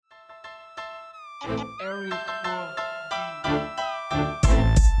Eric will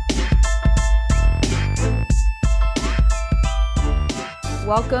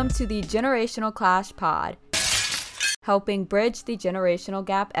Welcome to the Generational Clash Pod, helping bridge the generational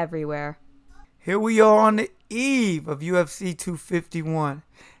gap everywhere. Here we are on the eve of UFC 251,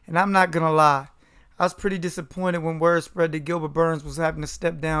 and I'm not going to lie, I was pretty disappointed when word spread that Gilbert Burns was having to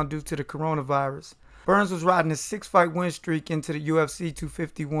step down due to the coronavirus. Burns was riding a 6-fight win streak into the UFC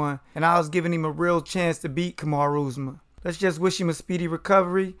 251, and I was giving him a real chance to beat Kamaru Usman. Let's just wish him a speedy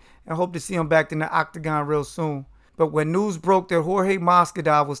recovery and hope to see him back in the octagon real soon. But when news broke that Jorge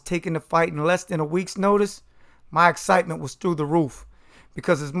Masvidal was taking the fight in less than a week's notice, my excitement was through the roof.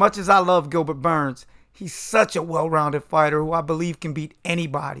 Because as much as I love Gilbert Burns, he's such a well-rounded fighter who I believe can beat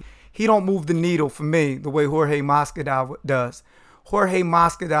anybody. He don't move the needle for me the way Jorge Masvidal does. Jorge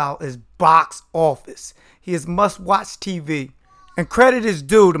Masvidal is box office. He is must-watch TV. And credit is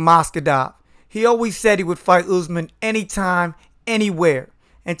due to Masvidal. He always said he would fight Usman anytime, anywhere.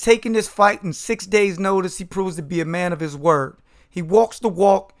 And taking this fight in 6 days' notice, he proves to be a man of his word. He walks the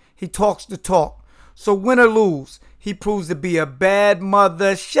walk, he talks the talk. So win or lose, he proves to be a bad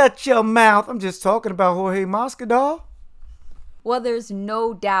mother. Shut your mouth. I'm just talking about Jorge Masvidal. Well, there's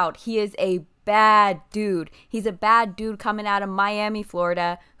no doubt he is a bad dude. He's a bad dude coming out of Miami,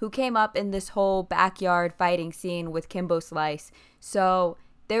 Florida, who came up in this whole backyard fighting scene with Kimbo Slice. So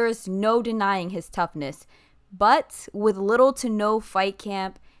there is no denying his toughness. But with little to no fight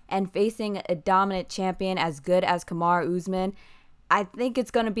camp and facing a dominant champion as good as Kamaru Usman, I think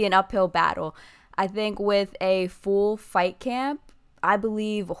it's going to be an uphill battle. I think with a full fight camp, I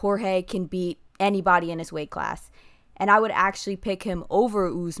believe Jorge can beat anybody in his weight class. And I would actually pick him over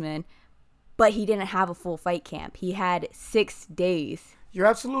Usman, but he didn't have a full fight camp. He had 6 days. You're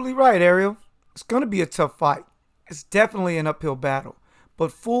absolutely right, Ariel. It's going to be a tough fight. It's definitely an uphill battle.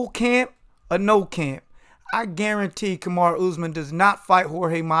 But full camp or no camp, I guarantee Kamaru Usman does not fight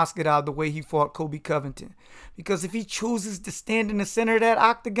Jorge Masvidal the way he fought Colby Covington. Because if he chooses to stand in the center of that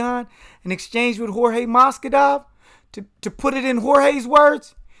octagon and exchange with Jorge Masvidal, to put it in Jorge's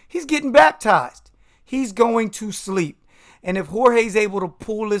words, he's getting baptized. He's going to sleep. And if Jorge's able to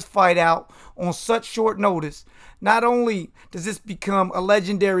pull this fight out on such short notice, not only does this become a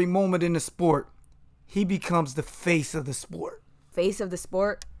legendary moment in the sport, he becomes the face of the sport. Face of the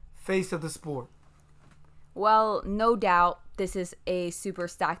sport? Face of the sport. Well, no doubt this is a super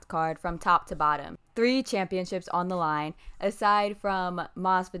stacked card from top to bottom. 3 championships on the line. Aside from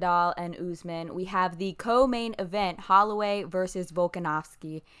Masvidal and Usman, we have the co-main event, Holloway versus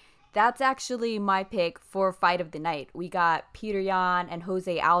Volkanovski. That's actually my pick for fight of the night. We got Peter Yan and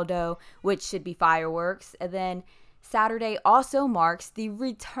Jose Aldo, which should be fireworks. And then Saturday also marks the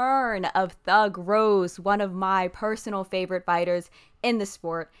return of Thug Rose, one of my personal favorite fighters in the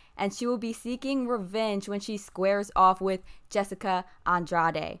sport, and she will be seeking revenge when she squares off with Jessica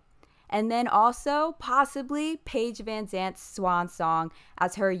Andrade. And then also possibly Paige Van Zant's swan song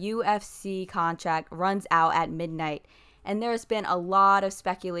as her UFC contract runs out at midnight. And there's been a lot of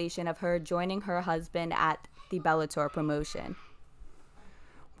speculation of her joining her husband at the Bellator promotion.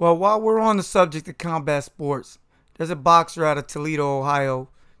 Well, while we're on the subject of combat sports, there's a boxer out of Toledo, Ohio,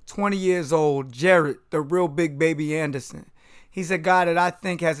 20 years old, Jared, the real big baby Anderson. He's a guy that I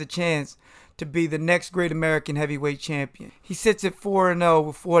think has a chance to be the next great American heavyweight champion. He sits at 4-0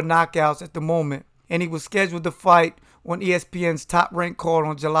 with 4 knockouts at the moment, and he was scheduled to fight on ESPN's top-ranked card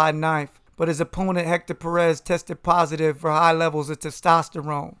on July 9th. But his opponent, Hector Perez, tested positive for high levels of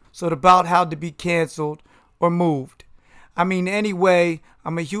testosterone, so the bout had to be canceled or moved. I mean, anyway,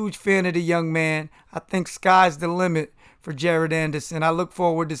 I'm a huge fan of the young man. I think sky's the limit for Jared Anderson. I look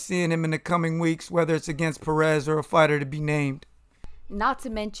forward to seeing him in the coming weeks, whether it's against Perez or a fighter to be named. Not to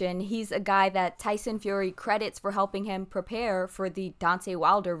mention, he's a guy that Tyson Fury credits for helping him prepare for the Deontay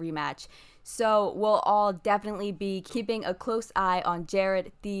Wilder rematch. So we'll all definitely be keeping a close eye on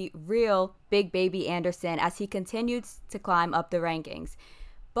Jared, the real big baby Anderson, as he continues to climb up the rankings.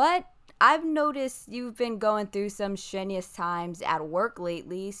 But I've noticed you've been going through some strenuous times at work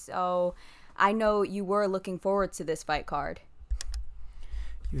lately, so I know you were looking forward to this fight card.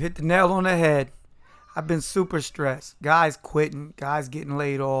 You hit the nail on the head. I've been super stressed. Guys quitting, guys getting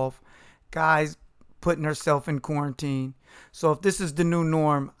laid off, guys putting herself in quarantine. So if this is the new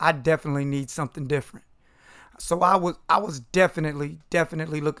norm, I definitely need something different. So I was definitely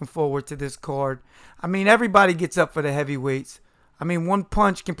looking forward to this card. I mean, everybody gets up for the heavyweights. I mean, one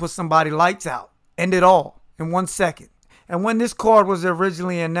punch can put somebody lights out. End it all in 1 second. And when this card was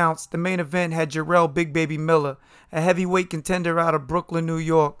originally announced, the main event had Jarrell Big Baby Miller, a heavyweight contender out of Brooklyn, New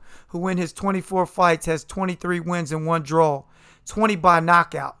York, who in his 24 fights has 23 wins and 1 draw, 20 by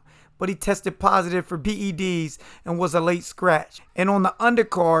knockout. but he tested positive for PEDs and was a late scratch. And on the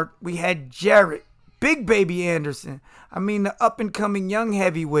undercard, we had Jarrett, Big Baby Anderson. The up-and-coming young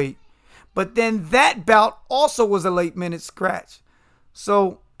heavyweight. But then that bout also was a late-minute scratch.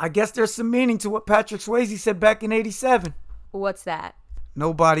 So I guess there's some meaning to what Patrick Swayze said back in '87. What's that?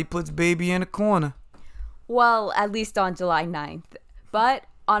 Nobody puts baby in a corner. Well, at least on July 9th. But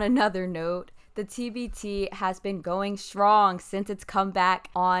on another note, the TBT has been going strong since its comeback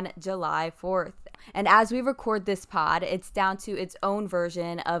on July 4th. And as we record this pod, it's down to its own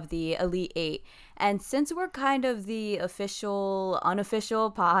version of the Elite Eight. And since we're kind of the official,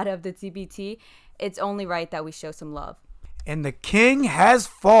 unofficial pod of the TBT, it's only right that we show some love. And the king has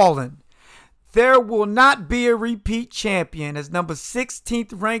fallen. There will not be a repeat champion, as number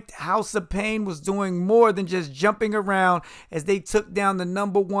 16th ranked House of Pain was doing more than just jumping around as they took down the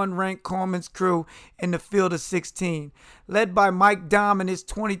number 1 ranked Carmen's Crew in the field of 16. Led by Mike Dom and his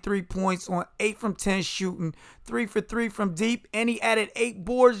 23 points on 8 from 10 shooting, 3 for 3 from deep, and he added 8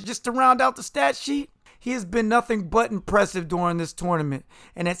 boards just to round out the stat sheet. He has been nothing but impressive during this tournament.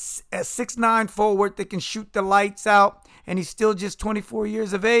 And at 6'9" forward that can shoot the lights out, and he's still just 24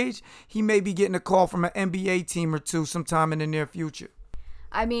 years of age, he may be getting a call from an NBA team or two sometime in the near future.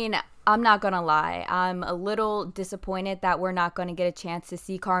 I'm not going to lie. I'm a little disappointed that we're not going to get a chance to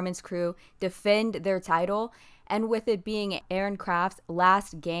see Carmen's Crew defend their title. And with it being Aaron Craft's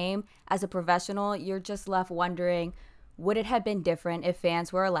last game as a professional, you're just left wondering, would it have been different if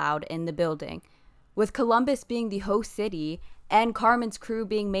fans were allowed in the building? With Columbus being the host city and Carmen's Crew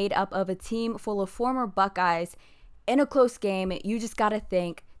being made up of a team full of former Buckeyes, in a close game, you just got to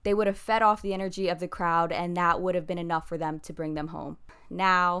think they would have fed off the energy of the crowd, and that would have been enough for them to bring them home.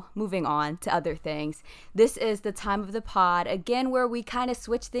 Now, moving on to other things. This is the time of the pod, again, where we kind of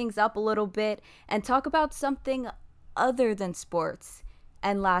switch things up a little bit and talk about something other than sports.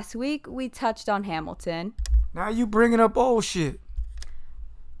 And last week, we touched on Hamilton. Now you bringing up old shit.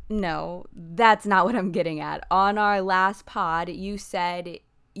 No, that's not what I'm getting at. On our last pod, you said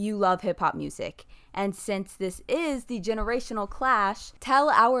you love hip-hop music. And since this is the generational clash, tell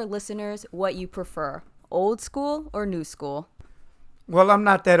our listeners what you prefer, old school or new school? Well, I'm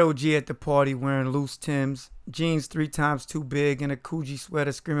not that OG at the party wearing loose Timbs, jeans 3 times too big, and a Coogee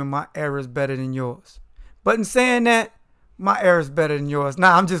sweater screaming my era is better than yours. But in saying that, my era is better than yours.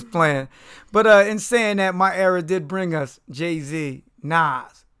 Nah, I'm just playing. But in saying that, my era did bring us Jay-Z,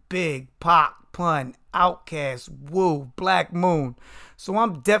 Nas, Big, Pac, Pun, Outkast, Wu, Black Moon. So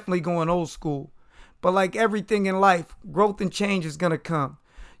I'm definitely going old school. But like everything in life, growth and change is going to come.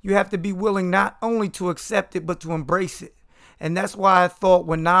 You have to be willing not only to accept it, but to embrace it. And that's why I thought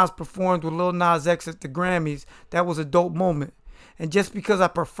when Nas performed with Lil Nas X at the Grammys, that was a dope moment. And just because I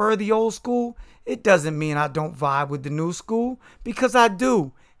prefer the old school, it doesn't mean I don't vibe with the new school, because I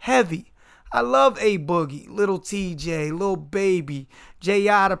do. Heavy. I love A Boogie, Little TJ, Lil Baby,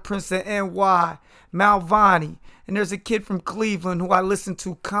 J.I. the Prince of NY, Malvani. And there's a kid from Cleveland who I listen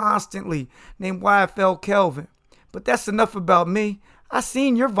to constantly named YFL Kelvin. But that's enough about me. I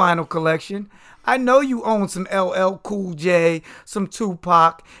seen your vinyl collection. I know you own some LL Cool J, some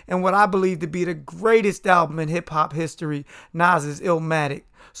Tupac, and what I believe to be the greatest album in hip-hop history, Nas's Illmatic.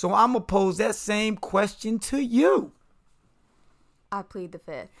 So I'm going to pose that same question to you. I plead the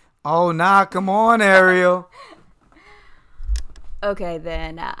fifth. Oh, nah, come on, Ariel. Okay,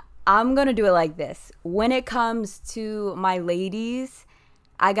 then. I'm going to do it like this. When it comes to my ladies,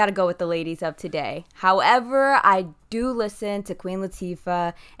 I got to go with the ladies of today. However, I do listen to Queen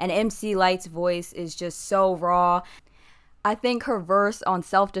Latifah, and MC Light's voice is just so raw. I think her verse on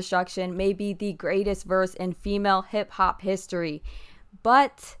Self-Destruction may be the greatest verse in female hip-hop history.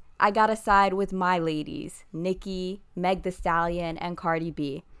 But I got to side with my ladies, Nicki, Meg Thee Stallion, and Cardi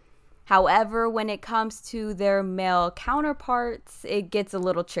B. However, when it comes to their male counterparts, it gets a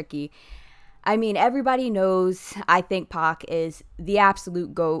little tricky. Everybody knows I think Pac is the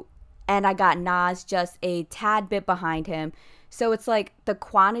absolute GOAT, and I got Nas just a tad bit behind him. So it's like the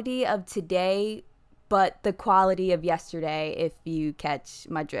quantity of today, but the quality of yesterday, if you catch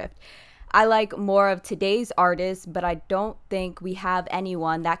my drift. I like more of today's artists, but I don't think we have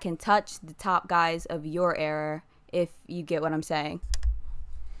anyone that can touch the top guys of your era, if you get what I'm saying.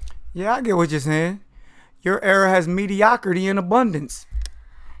 Yeah, I get what you're saying. Your era has mediocrity in abundance.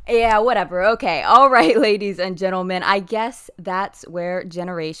 Yeah, whatever. Okay. All right, ladies and gentlemen. I guess that's where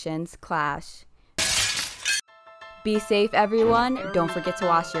generations clash. Be safe, everyone. Don't forget to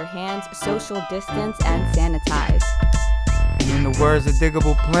wash your hands, social distance, and sanitize. And in the words of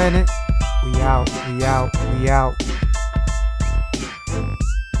Diggable Planet, we out, we out, we out.